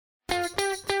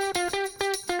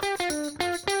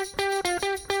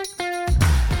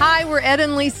we're Ed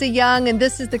and Lisa Young, and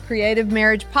this is the Creative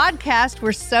Marriage Podcast.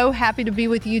 We're so happy to be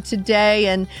with you today,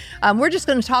 and we're just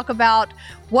going to talk about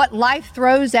what life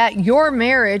throws at your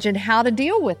marriage and how to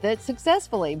deal with it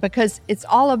successfully, because it's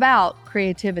all about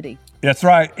creativity. That's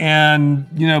right. And,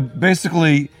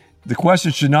 basically, the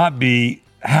question should not be,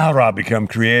 how do I become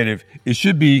creative? It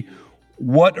should be,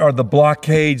 what are the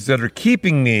blockades that are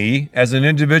keeping me as an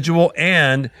individual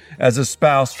and as a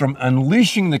spouse from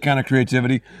unleashing the kind of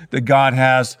creativity that God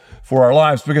has for our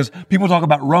lives? Because people talk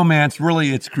about romance,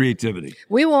 really it's creativity.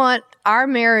 We want our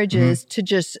marriages to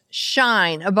just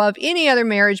shine above any other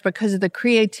marriage because of the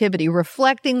creativity,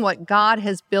 reflecting what God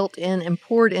has built in and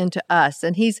poured into us.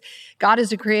 And God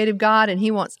is a creative God, and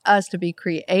He wants us to be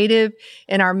creative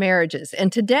in our marriages.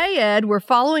 And today, Ed, we're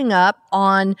following up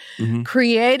on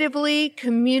creatively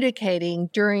communicating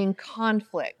during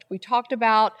conflict. We talked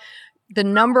about the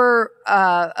number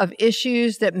of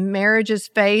issues that marriages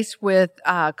face with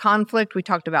conflict. We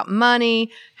talked about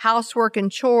money, housework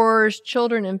and chores,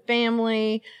 children and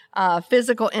family,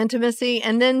 physical intimacy,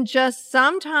 and then just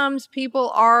sometimes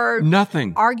people are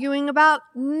arguing about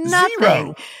nothing.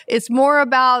 Zero. It's more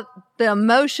about the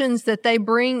emotions that they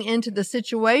bring into the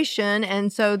situation,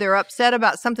 and so they're upset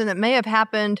about something that may have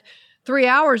happened 3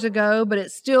 hours ago, but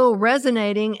it's still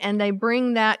resonating, and they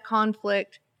bring that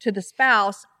conflict to the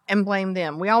spouse and blame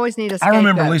them. We always need a scapegoat. I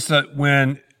remember, Lisa,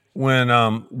 when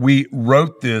we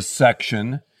wrote this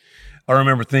section, I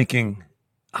remember thinking,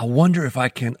 I wonder if I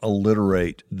can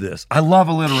alliterate this. I love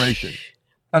alliteration.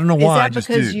 I don't know why. Is that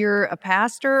because you're a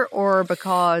pastor or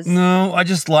because? No, I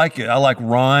just like it. I like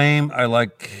rhyme. I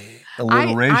like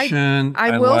alliteration.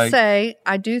 I will say,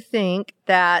 I do think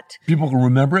that people can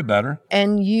remember it better.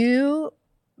 And you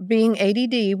being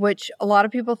ADD, which a lot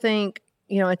of people think,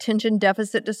 attention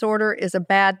deficit disorder is a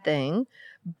bad thing,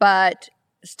 but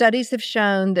studies have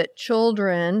shown that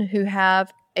children who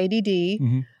have ADD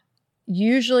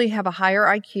usually have a higher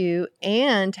IQ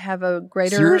and have a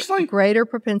greater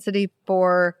propensity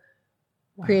for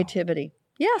creativity.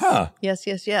 Yes. Huh. Yes.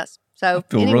 So I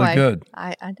feel anyway, really good.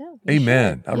 I know.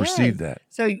 Amen. Should. I received that.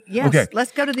 So yes, okay.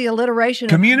 Let's go to the alliteration.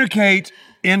 Communicate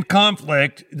in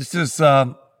conflict. This is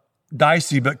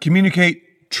dicey, but communicate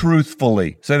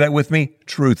truthfully. Say that with me.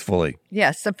 Truthfully.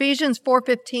 Yes. Ephesians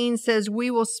 4:15 says,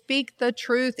 we will speak the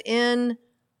truth in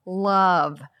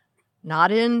love,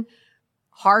 not in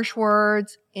harsh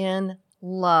words, in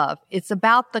love. It's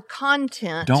about the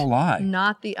content. Don't lie.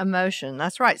 Not the emotion.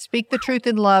 That's right. Speak the truth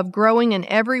in love, growing in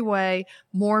every way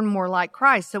more and more like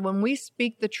Christ. So when we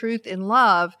speak the truth in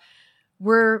love,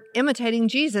 we're imitating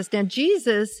Jesus. Now,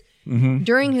 Jesus,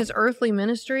 during his earthly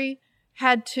ministry,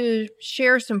 had to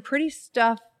share some pretty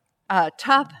tough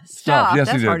stuff. Yes,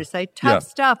 that's hard to say. Tough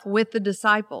stuff with the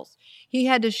disciples. He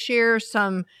had to share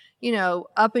some,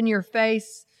 up in your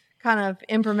face kind of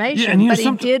information, but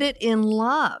he did it in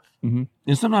love. And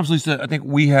sometimes, Lisa, I think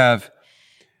we have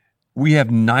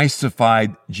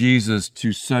niceified Jesus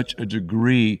to such a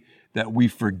degree that we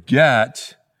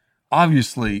forget.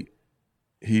 Obviously,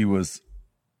 he was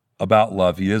about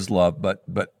love. He is love, but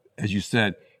as you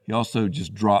said, he also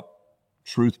just dropped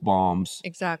truth bombs.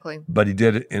 Exactly. But he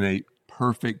did it in a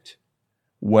perfect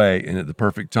way and at the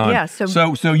perfect time. Yeah.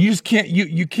 So you just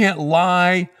can't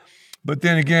lie. But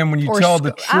then again, when you tell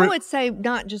the truth, I would say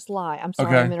not just lie. I'm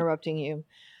sorry, I'm interrupting you.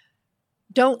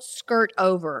 Don't skirt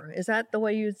over. Is that the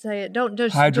way you would say it? Don't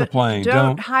just hydroplane.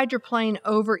 Don't hydroplane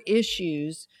over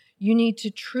issues. You need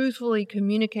to truthfully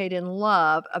communicate in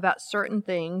love about certain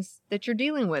things that you're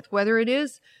dealing with, whether it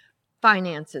is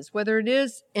finances, whether it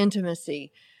is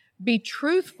intimacy. Be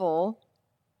truthful.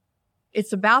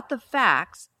 It's about the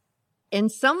facts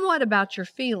and somewhat about your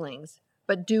feelings,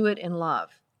 but do it in love.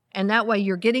 And that way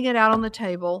you're getting it out on the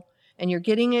table and you're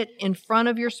getting it in front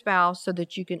of your spouse so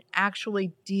that you can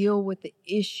actually deal with the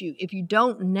issue. If you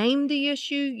don't name the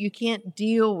issue, you can't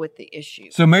deal with the issue.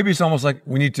 So maybe it's almost like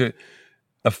we need to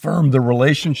affirm the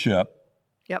relationship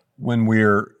when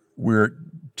we're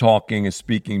talking and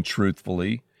speaking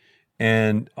truthfully.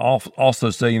 And also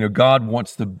say, God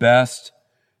wants the best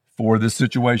for this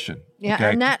situation. Yeah,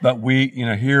 okay? and that. But we,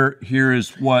 here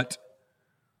is what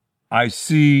I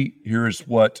see. Here is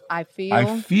what I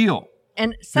feel.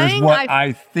 And saying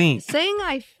I think. Saying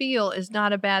I feel is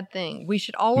not a bad thing. We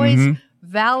should always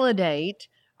validate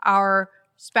our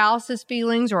spouse's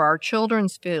feelings or our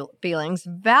children's feelings.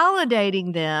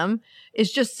 Validating them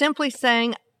is just simply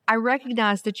saying, I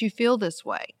recognize that you feel this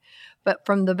way. But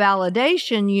from the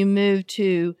validation, you move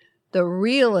to the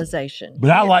realization.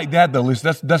 But I like that, though,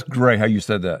 Lisa. That's great how you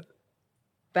said that.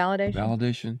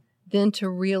 Validation. Then to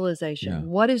realization. Yeah.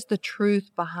 What is the truth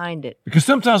behind it? Because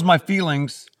sometimes my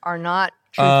feelings are not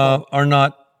truthful. Are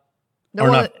not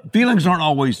Feelings aren't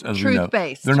always, as we know,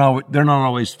 truth-based. they're not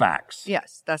always facts.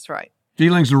 Yes, that's right.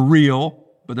 Feelings are real,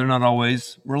 but they're not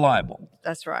always reliable.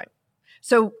 That's right.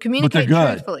 So communicate But they're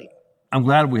good. truthfully. I'm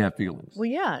glad we have feelings. Well,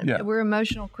 yeah. We're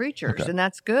emotional creatures, Okay. and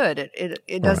that's good.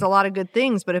 It does a lot of good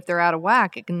things, but if they're out of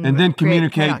whack, it can And then create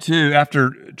communicate chaos. too,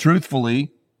 after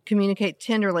truthfully. Communicate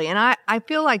tenderly. And I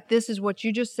feel like this is what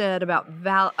you just said about,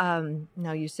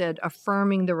 you said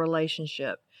affirming the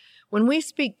relationship. When we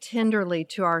speak tenderly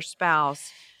to our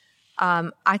spouse,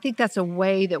 I think that's a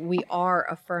way that we are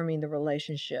affirming the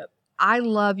relationship. I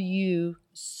love you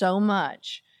so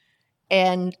much.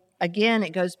 And again,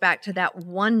 it goes back to that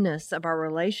oneness of our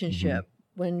relationship.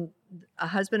 When a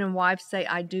husband and wife say,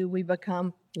 I do, we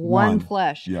become one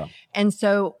flesh. Yeah. And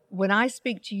so when I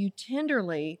speak to you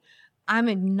tenderly, I'm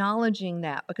acknowledging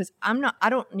that because I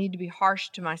don't need to be harsh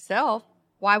to myself.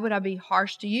 Why would I be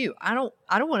harsh to you? I don't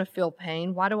want to feel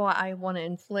pain. Why do I want to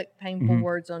inflict painful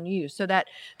words on you? So that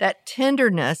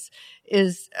tenderness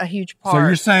is a huge part. So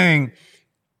you're saying,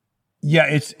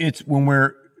 it's when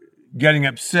we're getting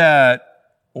upset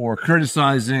or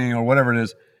criticizing or whatever it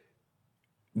is,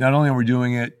 not only are we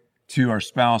doing it to our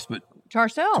spouse, but to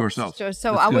ourselves.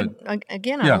 So I would,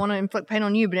 again, I don't want to inflict pain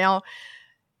on you. But now,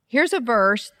 here's a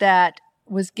verse that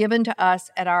was given to us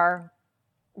at our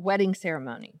wedding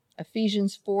ceremony,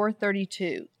 Ephesians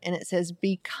 4:32. And it says,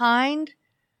 be kind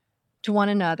to one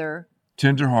another.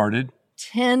 Tenderhearted.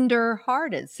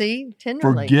 See,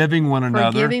 tenderly. Forgiving one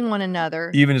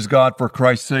another. Even as God, for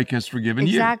Christ's sake, has forgiven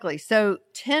you. Exactly. So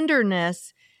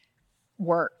tenderness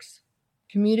works.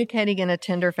 Communicating in a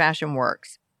tender fashion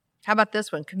works. How about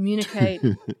this one? Communicate.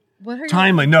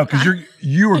 Timely. No, because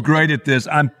you were great at this.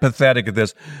 I'm pathetic at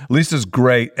this. Lisa's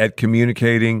great at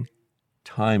communicating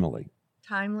timely.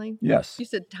 Timely? Yes. You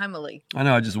said timely. I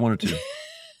know. I just wanted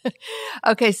to.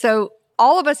 Okay. So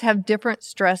all of us have different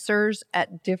stressors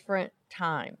at different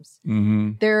times.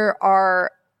 Mm-hmm. There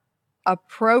are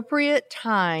appropriate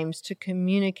times to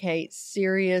communicate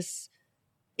serious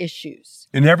issues.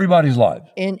 In everybody's life.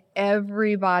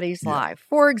 Life.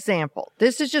 For example,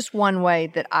 this is just one way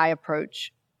that I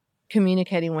approach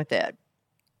communicating with Ed.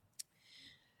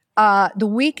 The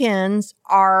weekends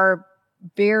are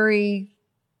very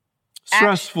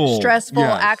stressful,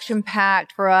 yes.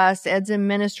 action-packed for us. Ed's in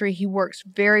ministry. He works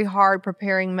very hard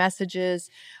preparing messages.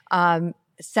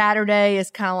 Saturday is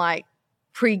kind of like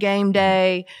pre-game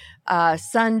day.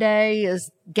 Sunday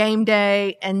is game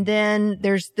day. And then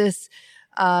there's this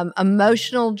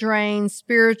emotional drain,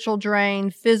 spiritual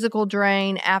drain, physical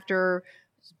drain after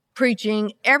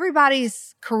preaching.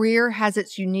 Everybody's career has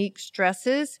its unique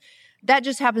stresses. That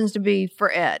just happens to be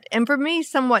for Ed. And for me,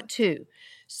 somewhat too.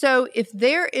 So if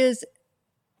there is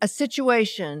a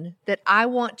situation that I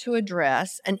want to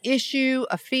address, an issue,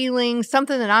 a feeling,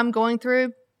 something that I'm going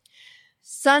through,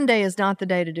 Sunday is not the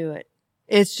day to do it.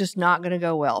 It's just not going to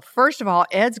go well. First of all,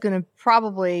 Ed's going to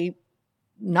probably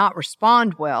not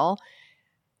respond well.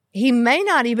 He may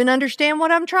not even understand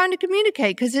what I'm trying to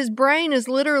communicate because his brain is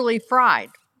literally fried.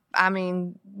 I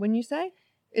mean, wouldn't you say?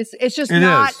 It's just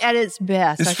not at its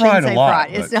best. It's fried a lot.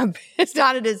 It's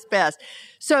not at its best.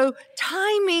 So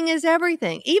timing is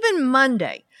everything. Even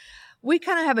Monday. We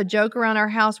kind of have a joke around our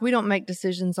house. We don't make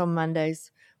decisions on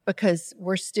Mondays because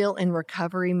we're still in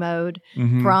recovery mode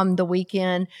from the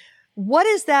weekend. What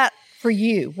is that for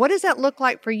you? What does that look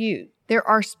like for you? There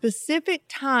are specific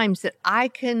times that I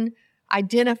can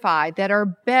identify that are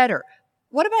better.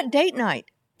 What about date night?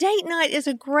 Date night is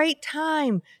a great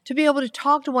time to be able to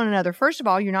talk to one another. First of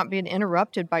all, you're not being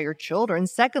interrupted by your children.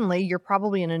 Secondly, you're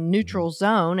probably in a neutral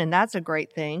zone, and that's a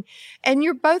great thing. And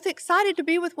you're both excited to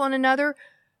be with one another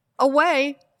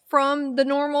away from the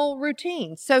normal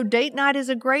routine. So date night is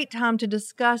a great time to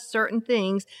discuss certain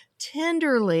things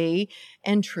tenderly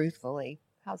and truthfully.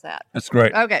 How's that? That's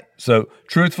great. Okay. So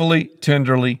truthfully,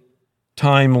 tenderly,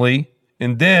 timely,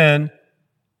 and then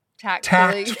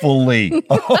tactfully.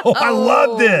 Oh, I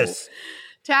love this.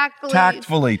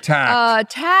 Tactfully.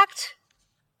 Tact. Tact.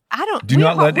 I don't. Do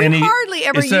not let any. We hardly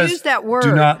ever use that word.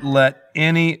 Do not let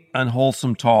any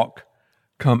unwholesome talk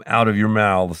come out of your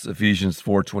mouths. Ephesians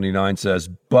 4:29 says,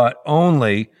 but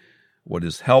only what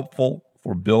is helpful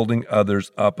for building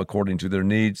others up according to their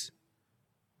needs,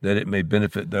 that it may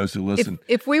benefit those who listen.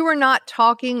 If we were not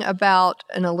talking about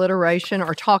an alliteration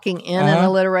or talking in an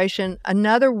alliteration,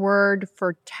 another word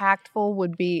for tactful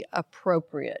would be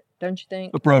appropriate, don't you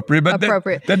think? Appropriate, but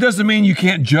appropriate. That doesn't mean you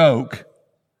can't joke.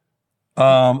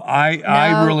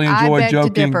 I really enjoy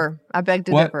joking. I beg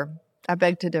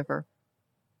to differ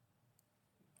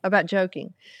about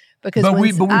joking. Because but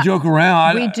we joke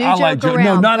around. We do I joke like around.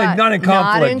 No, not in conflict.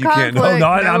 Not in you can't. conflict.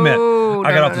 No,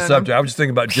 I got off the subject. No. I was just thinking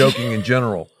about joking in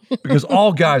general. Because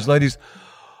all guys, ladies,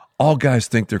 all guys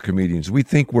think they're comedians. We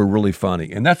think we're really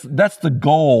funny. And that's the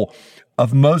goal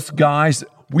of most guys.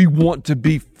 We want to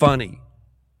be funny.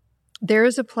 There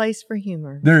is a place for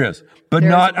humor. There is. But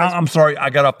I'm sorry, I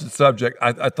got off the subject.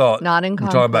 I thought not in we're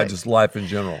conflict. talking about just life in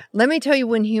general. Let me tell you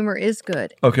when humor is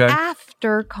good. Okay.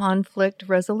 After conflict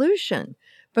resolution.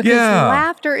 Because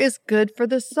laughter is good for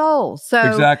the soul. So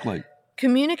exactly.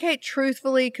 Communicate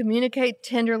truthfully, communicate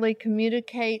tenderly,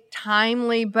 communicate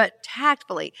timely, but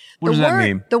tactfully. What does that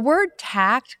mean? The word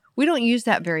tact, we don't use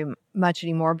that very much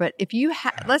anymore. But if you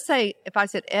let's say if I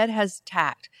said Ed has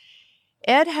tact,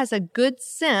 Ed has a good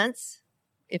sense,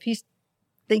 if he's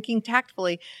thinking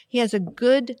tactfully, he has a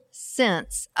good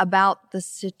sense about the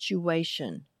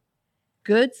situation.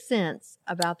 Good sense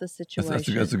about the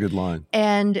situation. That's a good line.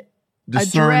 And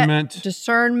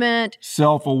discernment,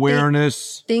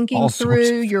 self-awareness, thinking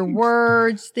through your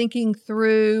words, thinking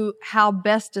through how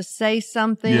best to say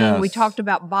something. Yes. We talked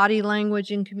about body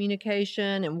language in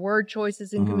communication and word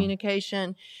choices in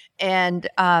communication. And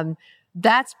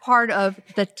that's part of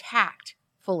the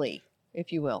tactfully,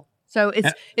 if you will. So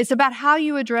it's about how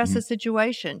you address a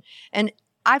situation. And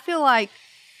I feel like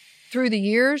through the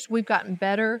years, we've gotten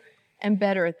better and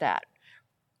better at that.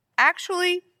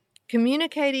 Actually,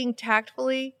 communicating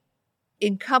tactfully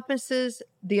encompasses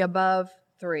the above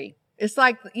three. It's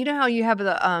like, you know how you have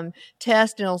the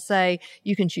test and it'll say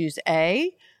you can choose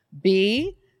A,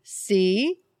 B,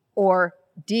 C, or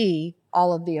D,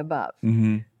 all of the above.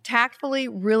 Mm-hmm. Tactfully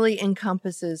really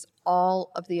encompasses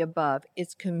all of the above.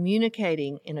 It's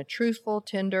communicating in a truthful,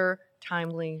 tender,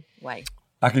 timely way.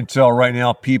 I can tell right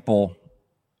now people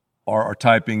are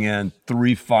typing in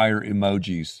 3 fire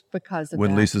emojis because of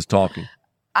when Lisa's talking.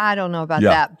 I don't know about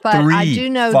that, but 3 I do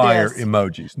know fire this.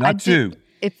 emojis, not 2.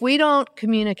 If we don't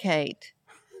communicate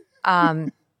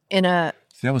in a...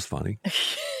 See, that was funny.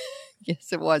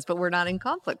 Yes, it was, but we're not in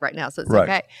conflict right now, so it's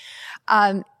right.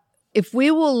 Okay. If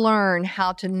we will learn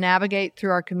how to navigate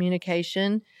through our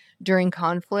communication during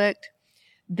conflict,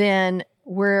 then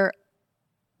we're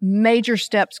major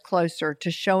steps closer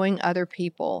to showing other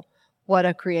people what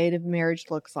a creative marriage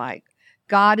looks like.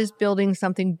 God is building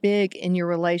something big in your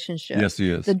relationship. Yes,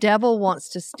 he is. The devil wants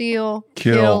to steal,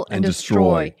 kill, and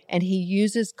destroy. And he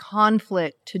uses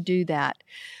conflict to do that.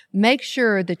 Make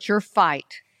sure that your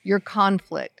fight, your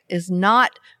conflict, is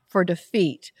not for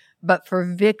defeat, but for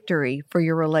victory for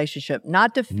your relationship.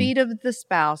 Not defeat of the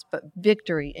spouse, but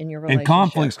victory in your relationship. And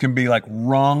conflicts can be like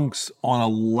rungs on a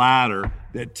ladder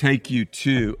that take you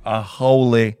to a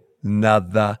wholly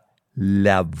nother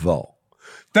level.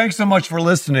 Thanks so much for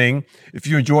listening. If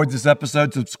you enjoyed this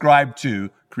episode, subscribe to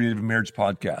Creative Marriage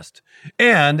Podcast.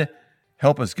 And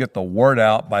help us get the word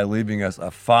out by leaving us a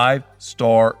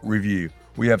 5-star review.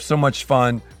 We have so much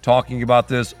fun talking about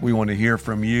this. We want to hear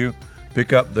from you.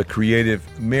 Pick up The Creative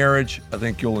Marriage. I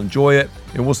think you'll enjoy it.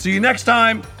 And we'll see you next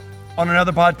time on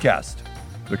another podcast,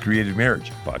 The Creative Marriage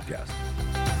Podcast.